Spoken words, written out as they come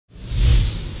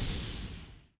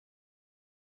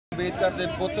ਅੰਬੇਦਕਰ ਦੇ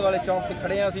ਬੁੱਤ ਵਾਲੇ ਚੌਂਕ ਤੇ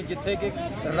ਖੜੇ ਹਾਂ ਅਸੀਂ, ਜਿੱਥੇ ਕਿ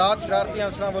ਰਾਤ ਸ਼ਰਾਰਤੀ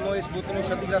ਅਨਸਰਾਂ ਵੱਲੋਂ ਇਸ ਬੁੱਤ ਨੂੰ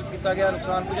ਛਤੀਗ੍ਰਸਤ ਕੀਤਾ ਗਿਆ,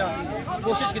 ਨੁਕਸਾਨ ਪਹੁੰਚਾਉਣ ਦੀ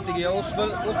ਕੋਸ਼ਿਸ਼ ਕੀਤੀ ਗਈ। ਉਸ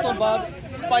ਤੋਂ ਬਾਅਦ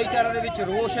ਭਾਈਚਾਰੇ ਦੇ ਵਿੱਚ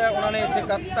ਰੋਸ਼ ਹੈ, ਉਹਨਾਂ ਨੇ ਇੱਥੇ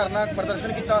ਧਰਨਾ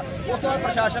ਪ੍ਰਦਰਸ਼ਨ ਕੀਤਾ। ਉਸ ਤੋਂ ਬਾਅਦ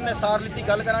ਪ੍ਰਸ਼ਾਸਨ ਨੇ ਸਾਰ ਲਿੱਤੀ।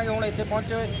 ਗੱਲ ਕਰਾਂਗੇ ਹੁਣ ਇੱਥੇ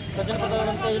ਪਹੁੰਚੇ ਹੋਏ ਸੱਜਣ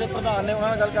ਪ੍ਰਧਾਨ ਤੇ ਜਿਹੜੇ ਪ੍ਰਧਾਨ ਨੇ, ਉਹਨਾਂ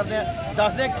ਨਾਲ ਗੱਲ ਕਰਦੇ ਹਾਂ,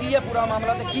 ਦੱਸਦੇ ਹਾਂ ਕੀ ਹੈ ਪੂਰਾ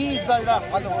ਮਾਮਲਾ ਤੇ ਕੀ ਇਸ ਦਾ ਜਿਹੜਾ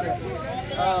ਹੱਲ ਹੋ ਰਿਹਾ।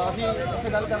 ਅਸੀਂ ਇੱਥੇ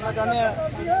ਗੱਲ ਕਰਨਾ ਚਾਹੁੰਦੇ ਹਾਂ।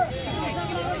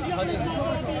 ਹਾਂਜੀ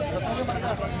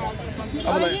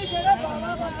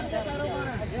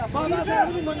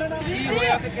ਕੀ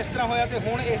ਹੋਇਆ ਤੇ ਕਿਸ ਤਰ੍ਹਾਂ ਹੋਇਆ ਤੇ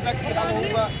ਹੁਣ ਇਸ ਦਾ ਕੀ ਹੱਲ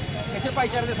ਹੋਊਗਾ। ਇੱਥੇ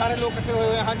ਭਾਈਚਾਰੇ ਦੇ ਸਾਰੇ ਲੋਕ ਇਕੱਠੇ ਹੋਏ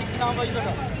ਹੋਏ। ਹਾਂਜੀ, ਕੀ ਨਾਮ ਹੈ ਜੀ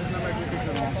ਤੁਹਾਡਾ?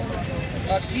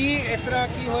 ਕੀ ਇਸ ਤਰ੍ਹਾਂ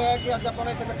ਕੀ ਹੋਇਆ ਕਿ ਅੱਜ ਆਪਾਂ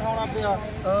ਨੂੰ ਇੱਥੇ ਇਕੱਠਾ ਹੋਣਾ ਪਿਆ?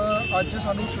 ਅੱਜ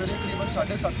ਸਾਨੂੰ ਸਵੇਰੇ ਤਕਰੀਬਨ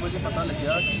 7:30 ਵਜੇ ਪਤਾ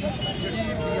ਲੱਗਿਆ ਕਿ ਜਿਹੜੀ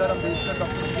ਡਾਕਟਰ ਬੀ ਆਰ ਅੰਬੇਦਕਰ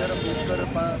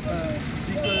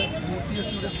ਇੱਕ ਮੂਰਤੀ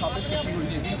ਅਸੀਂ ਉਹਦੇ ਸਥਾਪਿਤ ਕੀਤੀ ਹੋਈ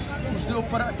ਸੀਗੀ, ਉਸ ਦੇ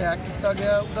ਉੱਪਰ ਅਟੈਕ ਕੀਤਾ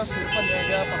ਗਿਆ, ਉਹਦਾ ਸਿਰ ਭੰਨਿਆ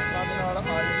ਗਿਆ, ਪੱਥਰਾਂ ਦੇ ਨਾਲ ਆਰੇ ਦੇ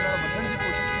ਨਾਲ ਵੱਢਣ ਦੀ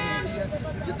ਕੋਸ਼ਿਸ਼ ਕੀਤੀ ਹੈ।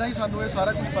 ਜਿੱਦਾਂ ਹੀ ਸਾਨੂੰ ਇਹ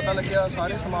ਸਾਰਾ ਕੁਝ ਪਤਾ ਲੱਗਿਆ,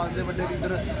 ਸਾਰੇ ਸਮਾਜ ਦੇ ਵੱਡੇ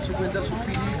ਲੀਡਰ ਸੁਖਵਿੰਦਰ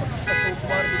ਸੁੱਖੀ ਜੀ, ਅਸ਼ੋਕ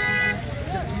ਕੁਮਾਰ ਬਿੱਟੂ ਜੀ,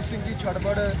 ਜਗਜੀਤ ਸਿੰਘ ਜੀ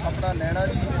ਛੜਬੜ, ਆਪਣਾ ਨੈਣਾ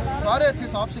ਜੀ, ਸਾਰੇ ਇੱਥੇ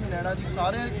ਸਾਹਿਬ ਸਿੰਘ ਨੈਣਾ ਜੀ,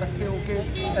 ਸਾਰੇ ਇਕੱਠੇ ਹੋ ਕੇ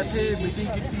ਇੱਥੇ ਮੀਟਿੰਗ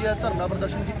ਕੀਤੀ ਹੈ, ਧਰਨਾ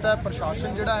ਪ੍ਰਦਰਸ਼ਨ ਕੀਤਾ।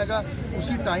 ਪ੍ਰਸ਼ਾਸਨ ਜਿਹੜਾ ਹੈਗਾ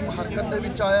ਉਸੇ ਟਾਈਮ ਹਰਕਤ ਦੇ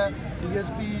ਵਿੱਚ ਆਇਆ।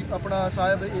 ਡੀਐਸਪੀ ਆਪਣਾ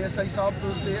ਸਾਹਿਬ, ਏਐਸਆਈ ਸਾਹਿਬ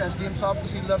ਤੇ ਐਸਡੀਐਮ ਸਾਹਿਬ,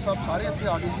 ਤਹਿਸੀਲਦਾਰ ਸਾਹਿਬ ਸਾਰੇ ਇੱਥੇ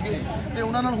ਆ ਗਏ ਸੀਗੇ ਤੇ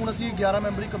ਉਹਨਾਂ ਨਾਲ ਹੁਣ ਅਸੀਂ 11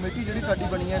 ਮੈਂਬਰੀ ਕਮੇਟੀ ਜਿਹੜੀ ਸਾਡੀ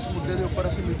ਬਣੀ ਹੈ ਇਸ ਮੁੱਦੇ ਦੇ ਉੱਪਰ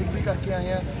ਅਸੀਂ ਮੀਟਿੰਗ ਵੀ ਕਰਕੇ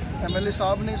ਆਏ ਹਾਂ। ਐਮਐਲਏ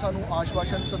ਸਾਹਿਬ ਨੇ ਸਾਨੂੰ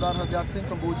ਆਸ਼ਵਾਸਨ, ਸਰਦਾਰ ਹਰਦਿਆਲ ਸਿੰਘ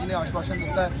ਕੰਬੋਜ ਜੀ ਨੇ ਆਸ਼ਵਾਸਨ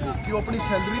ਦਿੱਤਾ ਹੈ ਕਿ ਉਹ ਆਪਣੀ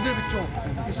ਸੈਲਰੀ ਦੇ ਵਿੱਚੋਂ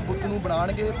ਇਸ ਬੁੱਤ ਨੂੰ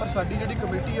ਬਣਾਉਣਗੇ। ਪਰ ਸਾਡੀ ਜਿਹੜੀ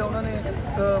ਕਮੇਟੀ ਹੈ ਉਹਨਾਂ ਨੇ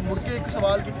ਮੁੜ ਕੇ ਇੱਕ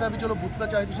ਸਵਾਲ ਕੀਤਾ ਵੀ ਚਲੋ ਬੁੱਤ ਤਾਂ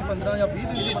ਚਾਹੇ ਤੁਸੀਂ 15 ਜਾਂ 20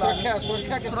 ਦਿਨ ਦੀ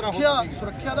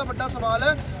ਸੁਰੱਖਿਆ ਦਾ ਵੱਡਾ ਸਵਾਲ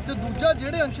ਹੈ, ਤੇ ਦੂਜਾ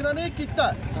ਜਿਹੜੇ ਅੰਸ਼ਰਾਂ ਨੇ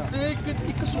ਕੀਤਾ ਤੇ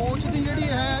ਇੱਕ ਸੋਚ ਦੀ ਜਿਹੜੀ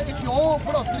ਹੈ ਇਹ ਕਿਉਂ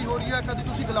ਬੜੋਤਰੀ ਹੋ ਰਹੀ ਹੈ। ਕਦੀ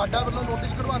ਤੁਸੀਂ ਗਲਾਡਾ ਵੱਲੋਂ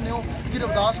ਨੋਟਿਸ ਕਰਵਾਉਂਦੇ ਹੋ ਕਿ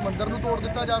ਰਵਿਦਾਸ ਮੰਦਿਰ ਨੂੰ ਤੋੜ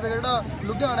ਦਿੱਤਾ ਜਾਵੇ ਜਿਹੜਾ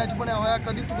ਲੁਧਿਆਣਾ 'ਚ ਬਣਿਆ ਹੋਇਆ,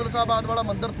 ਕਦੀ ਤੁਗਲਕਾਬਾਦ ਵਾਲਾ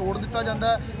ਮੰਦਿਰ ਤੋੜ ਦਿੱਤਾ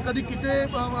ਜਾਂਦਾ, ਕਦੀ ਕਿਤੇ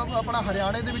ਆਪਣਾ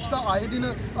ਹਰਿਆਣੇ ਦੇ ਵਿੱਚ ਤਾਂ ਆਏ ਦਿਨ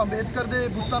ਅੰਬੇਦਕਰ ਦੇ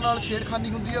ਬੁੱਤਾਂ ਨਾਲ ਛੇੜਖਾਨੀ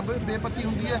ਹੁੰਦੀ ਹੈ, ਬੇਪਤੀ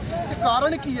ਹੁੰਦੀ ਹੈ। ਇਹ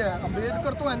ਕਾਰਨ ਕੀ ਹੈ?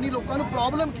 ਅੰਬੇਦਕਰ ਤੋਂ ਇੰਨੀ ਲੋਕਾਂ ਨੂੰ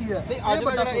ਪ੍ਰੋਬਲਮ ਕੀ ਹੈ?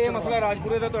 ਇਹ ਮਸਲਾ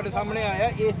ਰਾਜਪੁਰੇ ਦਾ ਤੁਹਾਡੇ ਸਾਹਮਣੇ ਆਇਆ,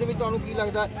 ਇਸ ਦੇ ਵਿੱਚ ਤੁਹਾਨੂੰ ਕੀ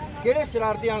ਲੱਗਦਾ ਕਿਹੜੇ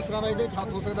ਸ਼ਰਾਰਤੀ ਅਨਸਰਾਂ ਦਾ ਇਹਦੇ ਵਿੱਚ ਹੱਥ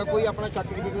ਹੋ ਸਕਦਾ? ਕੋਈ ਆਪਣਾ ਸ਼ੱਕ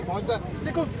ਕਿਸੇ ਤੇ ਪਹੁੰਚਦਾ?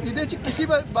 ਦੇਖੋ, ਇਹਦੇ 'ਚ ਕਿਸੇ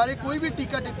ਬਾਰੇ ਕੋਈ ਵੀ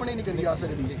ਟੀਕਾ ਟਿੱਪਣੀ ਨਹੀਂ ਕਰੀ ਜਾ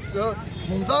ਸਕਦੀ।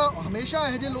 ਹੁੰਦਾ ਹਮੇਸ਼ਾ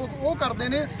ਇਹੋ ਜਿਹੇ ਲੋਕ ਉਹ ਕਰਦੇ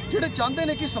ਨੇ ਜਿਹੜੇ ਚਾਹੁੰਦੇ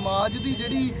ਨੇ ਕਿ ਸਮਾਜ ਦੀ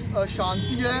ਜਿਹੜੀ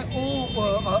ਸ਼ਾਂਤੀ ਹੈ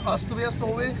ਉਹ ਅਸਤ ਵਿਅਸਤ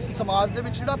ਹੋਵੇ, ਸਮਾਜ ਦੇ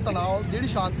ਵਿੱਚ ਜਿਹੜਾ ਤਣਾਅ, ਜਿਹੜੀ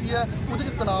ਸ਼ਾਂਤੀ ਹੈ ਉਹਦੇ 'ਚ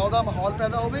ਤਣਾਅ ਦਾ ਮਾਹੌਲ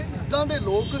ਪੈਦਾ ਹੋਵੇ। ਇੱਦਾਂ ਦੇ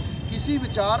ਲੋਕ ਕਿਸੇ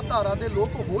ਵਿਚਾਰਧਾਰਾ ਦੇ ਲੋਕ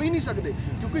ਹੋ ਹੀ ਨਹੀਂ ਸਕਦੇ,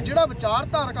 ਕਿਉਂਕਿ ਜਿਹੜਾ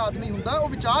ਵਿਚਾਰਧਾਰਕ ਆਦਮੀ ਹੁੰਦਾ ਉਹ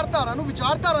ਵਿਚਾਰਧਾਰਾ ਨੂੰ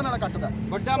ਵਿਚਾਰਧਾਰਾ ਨਾਲ ਕੱਟਦਾ।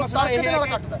 ਵੱਡਾ ਮਸਲਾ ਇਹ ਹੈ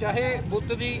ਕਿ ਚਾਹੇ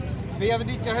ਬੁੱਤ ਦੀ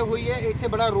ਬੇਅਦਬੀ ਚਾਹੇ ਹੋਈ ਹੈ, ਇੱਥੇ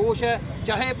ਬੜਾ ਰੋਸ਼ ਹੈ,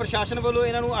 ਚਾਹੇ ਪ੍ਰਸ਼ਾਸਨ ਵੱਲੋਂ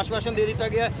ਇਹਨਾਂ ਨੂੰ ਆਸ਼ਵਾਸਨ ਦੇ ਦਿੱਤਾ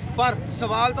ਗਿਆ, ਪਰ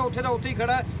ਸਵਾਲ ਤਾਂ ਉੱਥੇ ਦਾ ਉੱਥੇ ਹੀ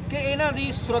ਖੜਾ ਹੈ ਕਿ ਇਹਨਾਂ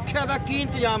ਦੀ ਸੁਰੱਖਿਆ ਦਾ ਕੀ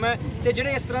ਇੰਤਜ਼ਾਮ ਹੈ ਤੇ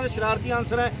ਜਿਹੜੇ ਇਸ ਤਰ੍ਹਾਂ ਦੇ ਸ਼ਰਾਰਤੀ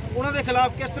ਅਨਸਰ ਹੈ ਉਹਨਾਂ ਦੇ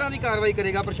ਖਿਲਾਫ ਕਿਸ ਤਰ੍ਹਾਂ ਦੀ ਕਾਰਵਾਈ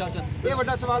ਕਰੇਗਾ ਪ੍ਰਸ਼ਾਸਨ? ਇਹ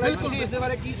ਵੱਡਾ ਸਵਾਲ ਹੈ। ਤੁਸੀਂ ਇਸ ਦੇ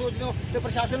ਬਾਰੇ ਕੀ ਸੋਚਦੇ ਹੋ ਤੇ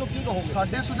ਪ੍ਰਸ਼ਾਸਨ ਨੂੰ ਕੀ ਕਹੋਗੇ?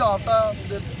 ਸਾਡੇ ਸੁਝਾਅ ਤਾਂ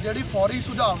ਜਿਹੜੀ ਫੌਰੀ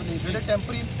ਸੁਝਾਅ ਨੇ, ਜਿਹੜੇ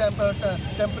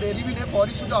ਟੈਂਪਰੇਰੀ ਵੀ ਨੇ,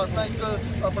 ਫੌਰੀ ਸੁਝਾਅ ਤਾਂ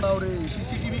ਇੱਕ ਆਪਣਾ ਉਰੇ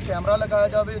ਸੀਸੀਟੀਵੀ ਕੈਮਰਾ ਲਗਾਇਆ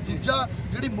ਜਾਵੇ। ਦੂਜਾ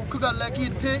ਜਿਹੜੀ ਮੁੱਖ ਗੱਲ ਹੈ ਕਿ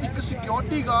ਇੱਥੇ ਇੱਕ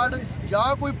ਸਿਕਿਉਰਿਟੀ ਗਾਰਡ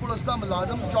ਜਾਂ ਕੋਈ ਪੁਲਿਸ ਦਾ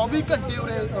ਮੁਲਾਜ਼ਮ 24 ਘੰਟੇ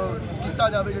ਉਰੇ ਕੀਤਾ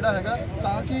ਜਾਵੇ ਜਿਹੜਾ ਹੈਗਾ,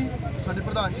 ਤਾਂ ਕਿ ਸਾਡੇ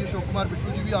ਪ੍ਰਧਾਨ ਜੀ ਅਸ਼ੋਕ ਕੁਮਾਰ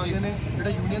ਬਿੱਟੂ ਜੀ ਵੀ ਆ ਗਏ ਨੇ,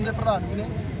 ਜਿਹੜੇ ਯੂਨੀਅਨ ਦੇ ਪ੍ਰਧਾਨ ਵੀ ਨੇ,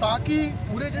 ਤਾਂ ਕਿ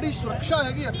ਪੂਰੇ ਜਿਹੜੀ ਸੁਰੱਖਿਆ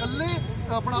ਹੈਗੀ ਇਕੱਲੇ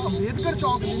ਆਪਣਾ ਅੰਬੇਦਕਰ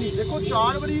ਚੌਂਕ ਨਹੀਂ। ਦੇਖੋ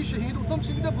 4 ਵਾਰੀ ਸ਼ਹੀਦ ਊਧਮ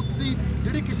ਸਿੰਘ ਦੇ ਬੁੱਤ ਦੀ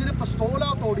ਜਿਹੜੀ ਕਿਸੇ ਨੇ ਪਿਸਤੌਲ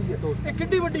ਆ ਤੋੜੀ ਹੈ, ਇਹ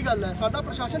ਕਿੱਡੀ ਵੱਡੀ ਗੱਲ ਹੈ। ਸਾਡਾ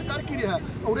ਪ੍ਰਸ਼ਾਸਨ ਕਰ ਕੀ ਰਿਹਾ?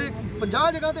 ਔਰ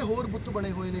 50 ਜਗ੍ਹਾ ਤੇ ਹੋਰ ਬੁੱਤ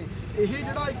ਬਣੇ ਹੋਏ ਨੇ। ਇਹ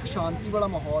ਜਿਹੜਾ ਇੱਕ ਸ਼ਾਂਤੀ ਵਾਲਾ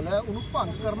ਮਾਹੌਲ ਹੈ ਉਹਨੂੰ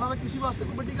ਭੰਗ ਕਰਨਾ ਤਾਂ ਕਿਸੇ ਵਾਸਤੇ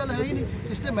ਕੋਈ ਵੱਡੀ ਗੱਲ ਹੈ ਹੀ ਨਹੀਂ।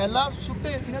 ਇਸ ਤੇ ਮਹਿਲਾ ਸੁੱਟੇ,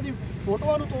 ਇਹਨਾਂ ਦੀ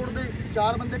ਫੋਟੋਆਂ ਨੂੰ ਤੋੜ ਦੇ,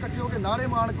 4 ਬੰਦੇ ਇਕੱਠੇ ਹੋ ਕੇ ਨਾਅਰੇ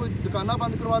ਮਾਰਨ, ਕੋਈ ਦੁਕਾਨਾਂ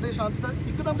ਬੰਦ ਕਰਵਾ ਦੇ, ਸ਼ਾਂਤੀ ਤਾਂ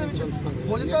ਇੱਕਦਮ ਦੇ ਵਿੱਚ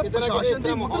ਹੋ ਜਾਂਦਾ।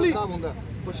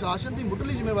 ਪ੍ਰਸ਼ਾਸਨ ਦੀ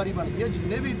ਮੁੱਢਲੀ ਜ਼ਿੰਮੇਵਾਰੀ ਬਣਦੀ ਹੈ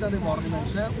ਜਿੰਨੇ ਵੀ ਇੱਦਾਂ ਦੇ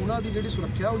ਮੋਨੂਮੈਂਟਸ ਹੈ ਉਹਨਾਂ ਦੀ ਜਿਹੜੀ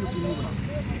ਸੁਰੱਖਿਆ ਉਹ ਯਕੀਨੀ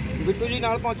ਬਣਾਉਣੀ। ਬਿੱਟੂ ਜੀ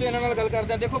ਨਾਲ ਪਹੁੰਚੇ, ਇਹਨਾਂ ਨਾਲ ਗੱਲ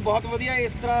ਕਰਦੇ ਹਾਂ। ਦੇਖੋ, ਬਹੁਤ ਵਧੀਆ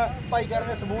ਇਸ ਤਰ੍ਹਾਂ ਭਾਈਚਾਰੇ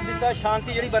ਨੇ ਸਬੂਤ ਦਿੱਤਾ,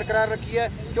 ਸ਼ਾਂਤੀ ਜਿਹੜੀ ਬਰਕਰਾਰ ਰੱਖੀ ਹੈ,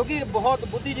 ਕਿਉਂਕਿ ਬਹੁਤ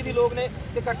ਬੁੱਧੀਜੀਵੀ ਲੋਕ ਨੇ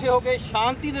ਤੇ ਇਕੱਠੇ ਹੋ ਕੇ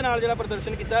ਸ਼ਾਂਤੀ ਦੇ ਨਾਲ ਜਿਹੜਾ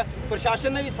ਪ੍ਰਦਰਸ਼ਨ ਕੀਤਾ।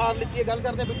 ਪ੍ਰਸ਼ਾਸਨ ਨੇ ਵੀ ਸਾਥ ਲਿੱਤੀ ਹੈ। ਗੱਲ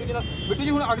ਕਰਦੇ ਹਾਂ ਬਿੱਟੂ ਜੀ ਨਾਲ। ਬਿੱਟੂ ਜੀ,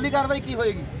 ਹੁਣ ਅਗਲੀ ਕਾਰਵਾਈ ਕੀ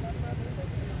ਹੋਏਗੀ?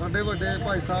 ਸਾਡੇ ਵੱਡੇ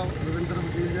ਭਾਈ ਸਾਹਿਬ ਰਵਿੰਦਰ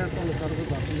ਵਕੀਲ ਨੇ ਤੁਹਾਨੂੰ ਸਾਰਾ ਕੁਝ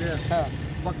ਦੱਸ ਦਿੰਦੇ ਆ।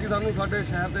 ਬਾਕੀ ਸਾਨੂੰ ਸਾਡੇ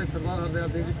ਸ਼ਹਿਰ ਦੇ ਸਰਦਾਰ ਹਰਦਿਆਲ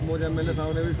ਸਿੰਘ ਜੀ ਕੰਬੋਜ ਐਮਐਲਏ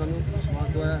ਸਾਹਿਬ ਨੇ ਵੀ ਸਾਨੂੰ ਵਿਸ਼ਵਾਸ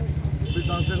ਦਵਾਇਆ ਵੀ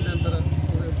 10 ਦਿਨ ਦੇ ਅੰਦਰ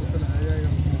ਬੁੱਤ ਲਾਇਆ ਜਾਏਗਾ।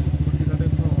 ਬਾਕੀ ਸਾਡੇ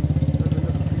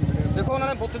ਦੇਖੋ, ਉਹਨਾਂ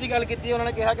ਨੇ ਬੁੱਤ ਦੀ ਗੱਲ ਕੀਤੀ। ਉਹਨਾਂ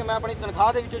ਨੇ ਕਿਹਾ ਕਿ ਮੈਂ ਆਪਣੀ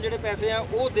ਤਨਖਾਹ ਦੇ ਵਿੱਚੋਂ ਜਿਹੜੇ ਪੈਸੇ ਆ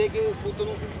ਉਹ ਦੇ ਕੇ ਉਸ ਬੁੱਤ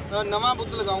ਨੂੰ ਨਵਾਂ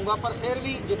ਬੁੱਤ ਲਗਾਊਂਗਾ। ਪਰ ਫਿਰ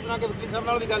ਵੀ ਜਿਸ ਤਰ੍ਹਾਂ ਕਿ ਵਕੀਲ ਸਾਹਿਬ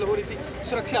ਨਾਲ ਵੀ ਗੱਲ ਹੋ ਰਹੀ ਸੀ,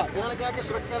 ਸੁਰੱਖਿਆ, ਉਹਨਾਂ ਨੇ ਕਿਹਾ ਕਿ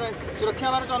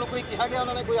ਸੁਰੱਖਿਆ ਬਾਰੇ ਤੁਹਾਨੂੰ ਕੋਈ ਕਿਹਾ ਗਿਆ?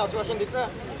 ਉਹਨਾਂ ਨੇ ਕੋਈ ਆਸ਼ਵਾਸਨ ਦਿੱਤਾ?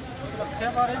 ਸੁਰੱਖਿਆ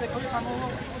ਬਾਰੇ ਦੇਖੋ ਜੀ,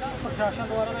 ਸਾਨੂੰ ਪ੍ਰਸ਼ਾਸਨ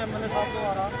ਦੁਆਰਾ ਐਮਐਲਏ ਸਾਹਿਬ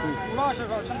ਦੁਆਰਾ ਪੂਰਾ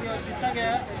ਆਸ਼ਵਾਸਨ ਦਿੱਤਾ ਗਿਆ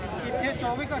ਹੈ ਕਿ ਇੱਥੇ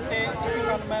 24 ਘੰਟੇ ਇੱਕ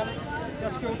ਗਨਮੈਨ ਜਾਂ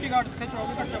ਸਿਕਿਉਰਿਟੀ ਗਾਰਡ ਇੱਥੇ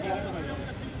 24 ਘੰਟੇ ਉਪਲਬਧ ਹੋਏਗਾ।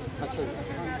 ਅੱਛਾ ਜੀ,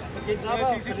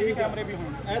 ਸੀਸੀਟੀਵੀ ਕੈਮਰੇ ਵੀ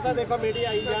ਹੋਣ। ਇਹ ਤਾਂ ਦੇਖੋ ਮੀਡੀਆ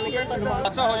ਆਈ ਜਾਣਗੇ, ਧੰਨਵਾਦ।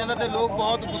 ਹਾਦਸਾ ਹੋ ਜਾਂਦਾ ਤੇ ਲੋਕ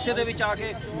ਬਹੁਤ ਗੁੱਸੇ ਦੇ ਵਿੱਚ ਆ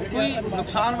ਕੇ ਕੋਈ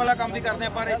ਨੁਕਸਾਨ ਵਾਲਾ ਕੰਮ ਵੀ ਕਰਦੇ ਆ,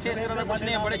 ਪਰ ਇੱਥੇ ਇਸ ਤਰ੍ਹਾਂ ਦਾ ਕੁਛ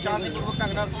ਨਹੀਂ ਹੈ। ਬੜੇ ਸ਼ਾਂਤੀਪੂਰਵਕ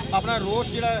ਢੰਗ ਨਾਲ ਆਪਣਾ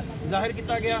ਰੋਸ਼ ਜਿਹੜਾ ਜ਼ਾਹਿਰ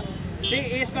ਕੀਤਾ ਗਿਆ ਤੇ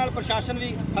ਇਸ ਨਾਲ ਪ੍ਰਸ਼ਾਸਨ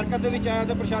ਵੀ ਹਰਕਤ ਦੇ ਵਿੱਚ ਆਇਆ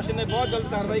ਤੇ ਪ੍ਰਸ਼ਾਸਨ ਨੇ ਬਹੁਤ ਜਲਦ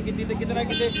ਕਾਰਵਾਈ ਕੀਤੀ ਤੇ ਕਿਤੇ ਨਾ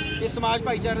ਕਿਤੇ ਇਸ ਸਮਾਜ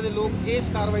ਭਾਈਚਾਰੇ ਦੇ ਲੋਕ ਇਸ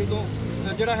ਕਾਰਵਾਈ ਤੋਂ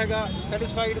ਜਿਹੜਾ ਹੈਗਾ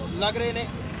ਸੈਟੀਸਫਾਈਡ ਲੱਗ ਰਹੇ ਨੇ।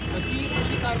 ਕੀ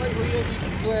ਕਾਰਵਾਈ ਹੋਈ ਹੈ ਜੀ?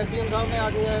 ਜੋ ਐਸਡੀਐਮ ਸਾਹਿਬ ਨੇ ਆ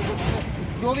ਕੇ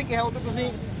ਜੋ ਵੀ ਕਿਹਾ ਉਹ ਤੋਂ ਤੁਸੀਂ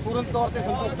ਪੂਰਨ ਤੌਰ ਤੇ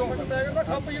ਸੰਤੁਸ਼ਟ ਹੋ?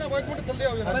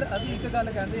 ਪਰ ਅਸੀਂ ਇੱਕ ਗੱਲ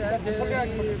ਕਹਿੰਦੇ ਆ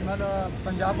ਜੇ ਮਤਲਬ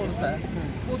ਪੰਜਾਬ ਪੁਲਿਸ ਹੈ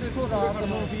ਉਹ ਦੇਖੋ ਰਾਤ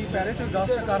ਨੂੰ ਵੀ ਪੈਰੇ ਤੇ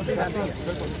ਗਸ਼ਤ ਕਰਦੇ ਰਹਿੰਦੇ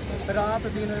ਹੈ, ਰਾਤ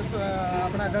ਦਿਨ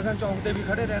ਆਪਣਾ ਗਗਨ ਚੌਂਕ ਤੇ ਵੀ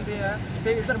ਖੜੇ ਰਹਿੰਦੇ ਆ, ਤੇ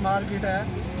ਇੱਧਰ ਮਾਰਕੀਟ ਹੈ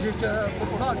ਜਿਸ 'ਚ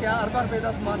ਥੋੜਾ ਕਿਆ ਅਰਬਾਂ ਰੁਪਏ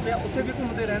ਦਾ ਸਮਾਨ ਪਿਆ ਉੱਥੇ ਵੀ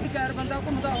ਘੁੰਮਦੇ ਰਹਿੰਦੇ। ਚਾਰ ਬੰਦਾ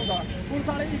ਘੁੰਮਦਾ ਹੁੰਦਾ, ਪੁਲਿਸ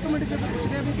ਵਾਲੇ 1 ਮਿੰਟ 'ਚ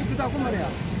ਪੁੱਛਦੇ ਆ ਵੀ ਤੂੰ ਕਿੱਦਾਂ ਘੁੰਮ ਰਿਹਾ।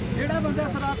 ਜਿਹੜਾ ਬੰਦਾ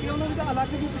ਸ਼ਰਾਬੀ ਉਹਨਾਂ ਦੀ ਤਾਂ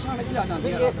ਅਲੱਗ ਹੀ ਪਛਾਣ 'ਚ ਆ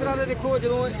ਜਾਂਦੀ ਹੈ। ਇਸ ਤਰ੍ਹਾਂ ਦੇ ਦੇਖੋ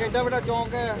ਜਦੋਂ ਐਡਾ ਵੱਡਾ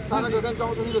ਚੌਂਕ ਹੈ ਸਾਰਾ ਗਗਨ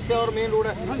ਚੌਂਕ ਤੁਸੀਂ ਦੱਸਿਆ ਔਰ ਮੇਨ ਰੋਡ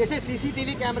ਹੈ, ਇੱਥੇ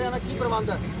CCTV ਕੈਮਰਿਆਂ ਦਾ ਕੀ ਪ੍ਰਬੰਧ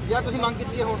ਹੈ ਜਾਂ ਤੁਸੀਂ ਮੰਗ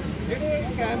ਕੀਤੀ ਹੈ? ਹੁਣ ਜਿਹੜੇ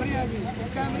ਕੈਮਰੇ ਆ ਜੀ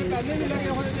ਕੈਮਰੇ ਪਹਿਲੇ ਵੀ ਲੱਗੇ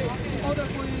ਹੋਏ ਨੇ, ਉਹਦਾ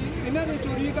ਕੋਈ ਇਹਨਾਂ ਦੇ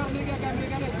ਚੋਰੀ ਕਰ ਲੈ ਗਿਆ ਕੈਮਰੇ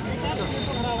ਕਹਿੰਦੇ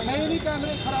ਨਹੀਂ ਨਹੀਂ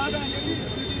ਕੈਮਰੇ ਖਰਾਬ ਹੈ, ਜਿਹੜੀ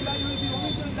ਸੀਟੀ ਲਾਈ ਹੋਈ ਸੀ ਉਹ ਵੀ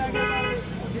ਲੈ ਕੇ ਜਾਂਦੇ।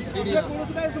 ਜੇ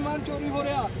ਪੁਲਿਸ ਦਾ ਇਹ ਸਮਾਨ ਚੋਰੀ ਹੋ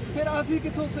ਰਿਹਾ ਫਿਰ ਅਸੀਂ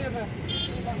ਕਿੱਥੋਂ ਸੇਫ ਹੈ?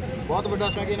 ਬਹੁਤ ਵੱਡਾ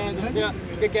ਸਮਾਂ ਕਿ ਇਹਨਾਂ ਨੇ ਦੱਸਿਆ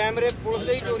ਕਿ ਕੈਮਰੇ ਪੁਲਿਸ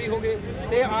ਦੇ ਹੀ ਚੋਰੀ ਹੋ ਗਏ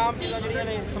ਤੇ ਆਮ ਚੀਜ਼ਾਂ ਜਿਹੜੀਆਂ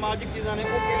ਨੇ ਸਮਾਜਿਕ ਚੀਜ਼ਾਂ ਨੇ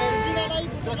ਉਹ ਕਿਵੇਂ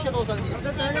ਸੁਰੱਖਿਅਤ ਹੋ ਸਕਦੀ ਹੈ?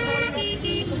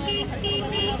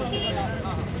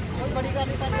 ਕੋਈ ਬੜੀ ਗੱਲ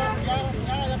ਨਹੀਂ ਕਰਦਾ ਯਾਰ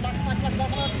 50,000 ਲੱਖ 5 ਲੱਖ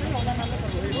 10 ਲੱਖ ਨਹੀਂ ਹੁੰਦਾ ਗੱਲ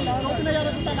ਕਰੋ ਨਾ ਰੋਕ ਨੇ ਯਾਰ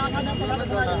ਕੁੱਤਾ ਲਾ ਸਕਦਾ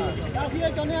ਪਤਾ ਅਸੀਂ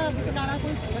ਇਹ ਚਾਹੁੰਦੇ ਆ ਕਿ ਟਿਕਾਣਾ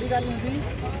ਕੋਈ ਬੜੀ ਗੱਲ ਨਹੀਂ ਹੁੰਦੀ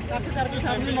ਕੱਟ ਕਰਕੇ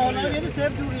ਸਾਡੀ ਮੌਲ ਨਾਲ ਇਹਦੀ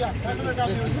ਸੇਫ ਜ਼ਰੂਰੀ ਆ ਫੈਡਰਲ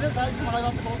ਗੱਲ ਨਹੀਂ ਜਿਹੜੇ ਸਾਰੇ ਸਮਾਜ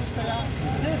ਵਾਸਤੇ ਬਹੁਤ ਕੁਝ ਕਰਿਆ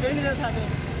ਇਹ ਦੇ ਨਹੀਂ ਰਹੇ ਸਕਦੇ।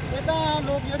 ਇਹ ਤਾਂ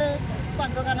ਲੋਕ ਜਿਹੜੇ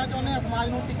ਭੰਗ ਕਰਨਾ ਚਾਹੁੰਦੇ ਆ ਸਮਾਜ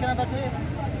ਨੂੰ ਟਿੱਕੇ ਬੈਠੇ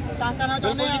ਤੰਗ ਕਰਨਾ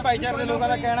ਚਾਹੁੰਦੇ ਆ। ਭਾਈਚਾਰੇ ਦੇ ਲੋਕਾਂ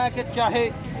ਦਾ ਕਹਿਣਾ ਹੈ ਕਿ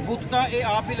ਚਾਹੇ ਬੂਥ ਤਾਂ ਇਹ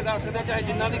ਆਪ ਵੀ ਲਗਾ ਸਕਦਾ ਚਾਹੇ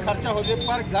ਜਿੰਨਾ ਵੀ ਖਰਚਾ ਹੋ ਜਾਵੇ,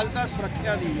 ਪਰ ਗੱਲ ਤਾਂ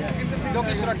ਸੁਰੱਖਿਆ ਦੀ ਹੈ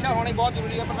ਕਿਉਂਕਿ ਸੁਰੱਖਿਆ ਹੋਣੀ ਬਹੁਤ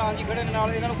ਜ਼ਰੂਰੀ ਹੈ। ਪ੍ਰਧਾਨ ਜੀ ਖੜੇ ਨੇ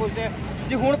ਨਾਲ, ਇਹਨਾਂ ਨੂੰ ਪੁੱਛਦੇ ਆ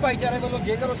ਜੀ ਹੁਣ ਭਾਈਚਾਰੇ ਵੱਲੋਂ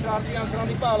ਜੇਕਰ ਉਹ ਸ਼ਰਾਰਤੀ ਅਨਸਰਾਂ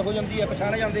ਦੀ ਭਾਲ ਹੋ ਜਾਂਦੀ ਹੈ,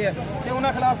 ਪਛਾਣੇ ਜਾਂਦੇ ਆ ਤੇ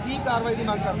ਉਹਨਾਂ ਖਿਲਾਫ ਕੀ ਕਾਰਵਾਈ ਦੀ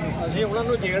ਮੰਗ ਕਰਦੇ ਹੋ? ਅਸੀਂ ਉਹਨਾਂ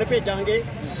ਨੂੰ ਜੇਲ੍ਹ ਭੇਜਾਂਗੇ।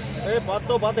 ਇਹ ਵੱਧ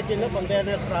ਤੋਂ ਵੱਧ ਕਿੰਨੇ ਬੰਦਿਆਂ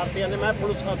ਨੇ ਸ਼ਰਾਰਤੀਆਂ ਨੇ, ਮੈਂ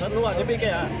ਪੁਲਿਸ ਅਫਸਰ ਨੂੰ ਅੱਜ ਵੀ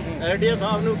ਕਿਹਾ, ਐਡੀਓ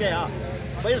ਸਾਹਿਬ ਨੂੰ ਕਿਹਾ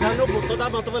ਬਈ ਸਾਨੂੰ ਬੁੱਤ ਦਾ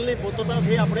ਮਤਲਬ ਨਹੀਂ, ਬੁੱਤ ਤਾਂ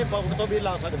ਅਸੀਂ ਆਪਣੇ ਪੌਕਟ ਤੋਂ ਵੀ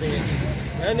ਲਾ ਸਕਦੇ ਹਾਂ।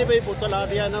 ਇਹ ਨਹੀਂ ਬਈ ਬੁੱਤ ਲਾ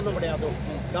ਦਿਆ ਇਹਨਾਂ ਨੂੰ ਵੜਿਆ ਦਿਓ।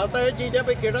 ਗੱਲ ਤਾਂ ਇਹ ਚੀਜ਼ ਹੈ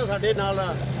ਵੀ ਕਿਹੜਾ ਸਾਡੇ ਨਾਲ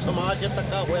ਸਮਾਜ 'ਚ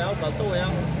ਧੱਕਾ ਹੋਇਆ ਉਹ ਗਲਤ ਹੋਇਆ।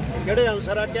 ਜਿਹੜੇ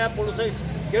ਅਨਸਰ ਆ ਕਿਹਾ ਪੁਲਿਸ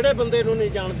ਕਿਹੜੇ ਬੰਦੇ ਨੂੰ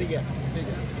ਨਹੀਂ ਜਾਣਦੀ ਹੈ,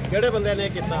 ਜਿਹੜੇ ਬੰਦਿਆਂ ਨੇ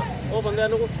ਕੀਤਾ ਉਹ ਬੰਦਿਆਂ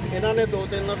ਨੂੰ ਇਹਨਾਂ ਨੇ 2-3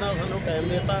 ਦਿਨ ਦਾ ਸਾਨੂੰ ਟਾਈਮ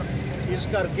ਦਿੱਤਾ। ਇਸ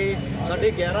ਕਰਕੇ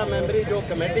ਸਾਡੀ 11 ਮੈਂਬਰੀ ਜੋ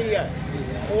ਕਮੇਟੀ ਹੈ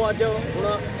ਉਹ ਅੱਜ ਹੁਣ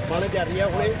ਬਣ ਜਾ ਰਹੀ ਹੈ।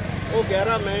 ਹੁਣੇ ਉਹ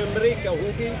 11 ਮੈਂਬਰੀ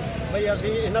ਕਹੂਗੀ ਬਈ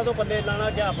ਅਸੀਂ ਇਹਨਾਂ ਤੋਂ ਪੱਲੇ ਲਾਣਾ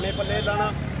ਕਿ ਆਪਣੇ ਪੱਲੇ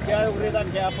ਲਾਣਾ, ਕਿਆ ਉਰੇ ਦਾ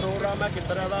ਕਿਆ ਪ੍ਰੋਗਰਾਮ ਹੈ ਕਿਸ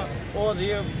ਤਰ੍ਹਾਂ ਦਾ, ਉਹ ਅਸੀਂ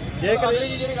ਜੇਕਰ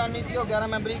ਜਿਹੜੀ ਰਣਨੀਤੀ ਉਹ 11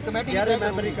 ਮੈਂਬਰੀ ਕਮੇਟੀ 11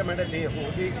 ਮੈਂਬਰੀ ਕਮੇਟੀ ਦੀ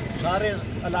ਹੋਊਗੀ। ਸਾਰੇ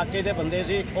ਇਲਾਕੇ ਦੇ ਬੰਦੇ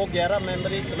ਸੀ, ਉਹ 11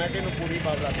 ਮੈਂਬਰੀ ਕਮੇਟੀ ਨੂੰ ਪੂਰੀ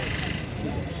ਪਾਵਰ ਦੇ।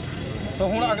 ਸੋ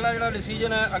ਹੁਣ ਅਗਲਾ ਜਿਹੜਾ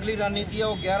ਡਿਸੀਜਨ ਹੈ, ਅਗਲੀ ਰਣਨੀਤੀ ਹੈ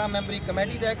ਉਹ 11 ਮੈਂਬਰੀ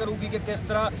ਕਮੇਟੀ ਤੈਅ ਕਰੂਗੀ ਕਿ ਕਿਸ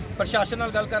ਤਰ੍ਹਾਂ ਪ੍ਰਸ਼ਾਸਨ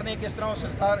ਨਾਲ ਗੱਲ ਕਰਨੀ ਹੈ, ਕਿਸ ਤਰ੍ਹਾਂ ਉਹ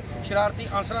ਸਰਕਾਰ ਸ਼ਰਾਰਤੀ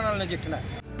ਅਨਸਰਾਂ ਨਾਲ ਨਜਿੱਠਣਾ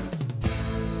ਹੈ।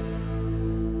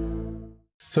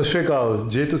 ਸਤਿ ਸ਼੍ਰੀ ਅਕਾਲ।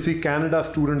 ਜੇ ਤੁਸੀਂ ਕੈਨੇਡਾ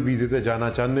ਸਟੂਡੈਂਟ ਵੀਜ਼ੇ ਤੇ ਜਾਣਾ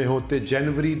ਚਾਹੁੰਦੇ ਹੋ ਤੇ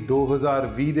ਜਨਵਰੀ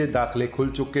 2020 ਦੇ ਦਾਖਲੇ ਖੁੱਲ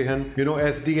ਚੁੱਕੇ ਹਨ।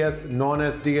 SDS ਨਾਨ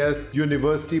SDS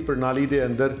ਯੂਨੀਵਰਸਿਟੀ ਪ੍ਰਣਾਲੀ ਦੇ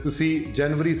ਅੰਦਰ ਤੁਸੀਂ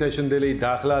ਜਨਵਰੀ ਸੈਸ਼ਨ ਦੇ ਲਈ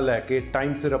ਦਾਖਲਾ ਲੈ ਕੇ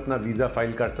ਟਾਈਮ ਸਿਰ ਆਪਣਾ ਵੀਜ਼ਾ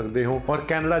ਫਾਈਲ ਕਰ ਸਕਦੇ ਹੋ ਔਰ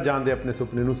ਕੈਨੇਡਾ ਜਾਣ ਦੇ ਆਪਣੇ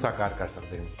ਸੁਪਨੇ ਨੂੰ ਸਾਕਾਰ ਕਰ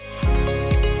ਸਕਦੇ ਹੋ।